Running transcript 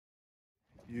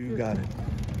You got it.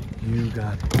 You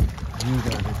got it. You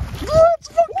got it. Let's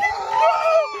fucking go!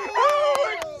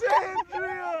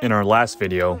 Alexandria! In our last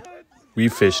video, we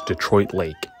fished Detroit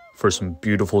Lake for some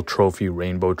beautiful trophy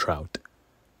rainbow trout.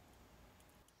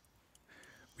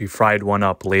 We fried one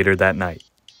up later that night,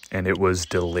 and it was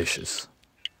delicious.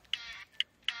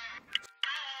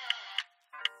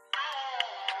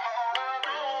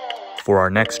 For our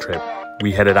next trip,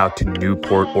 we headed out to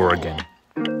Newport, Oregon,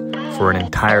 for an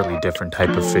entirely different type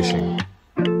of fishing.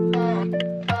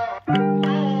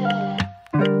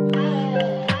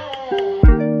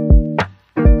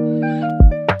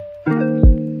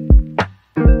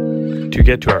 To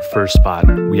get to our first spot,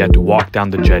 we had to walk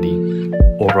down the jetty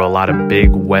over a lot of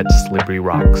big, wet, slippery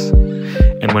rocks.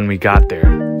 And when we got there,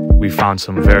 we found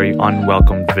some very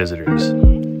unwelcomed visitors.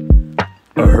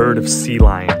 A herd of sea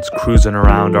lions cruising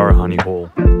around our honey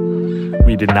hole.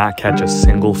 We did not catch a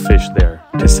single fish there,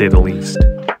 to say the least.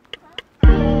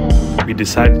 We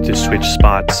decided to switch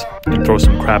spots and throw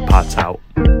some crab pots out.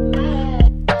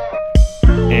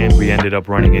 And we ended up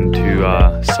running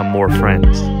into some more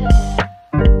friends.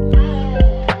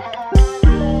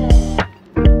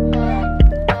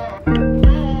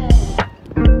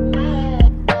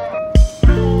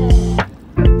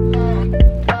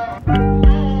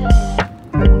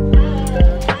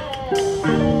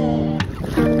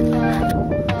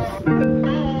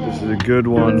 Good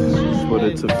one, but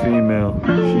it's a female.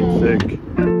 She's thick.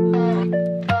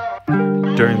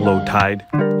 During low tide,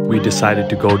 we decided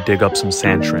to go dig up some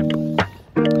sand shrimp.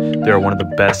 They are one of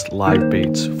the best live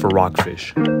baits for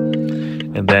rockfish.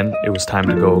 And then it was time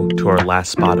to go to our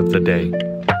last spot of the day.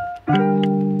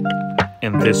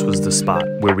 And this was the spot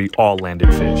where we all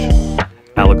landed fish.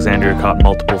 Alexandria caught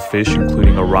multiple fish,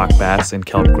 including a rock bass and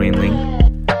kelp greenling.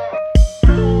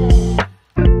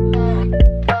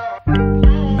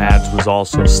 Was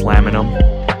also slamming them.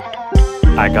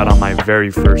 I got on my very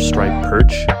first striped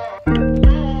perch,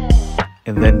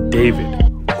 and then David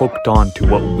hooked on to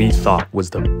what we thought was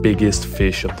the biggest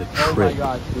fish of the trip. Oh my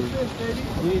God, dude.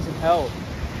 We need some help.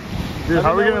 Dude,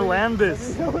 how are we gonna land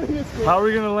this? How are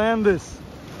we gonna land this?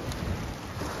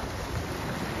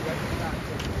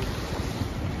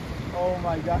 Oh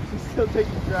my gosh, he's still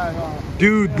taking drag off.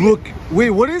 Dude, look.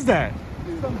 Wait, what is that?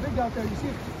 There's something big out there. You see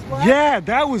it? Yeah,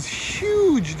 that was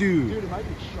huge, dude. Dude, it might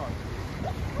be sharp.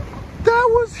 That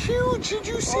was huge. Did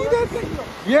you see that thing?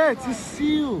 Yeah, it's a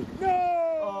seal. No!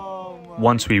 Oh my.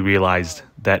 Once we realized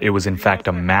that it was in fact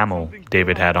a mammal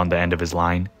David had on the end of his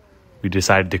line, we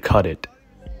decided to cut it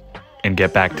and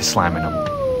get back to slamming them.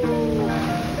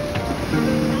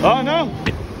 Oh no!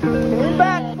 Came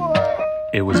back for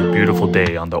it. It was a beautiful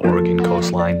day on the Oregon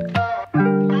coastline.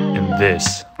 And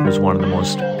this was one of the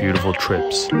most beautiful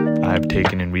trips I have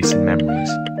taken in recent memories.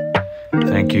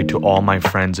 Thank you to all my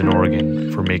friends in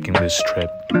Oregon for making this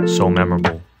trip so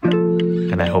memorable,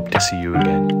 and I hope to see you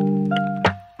again.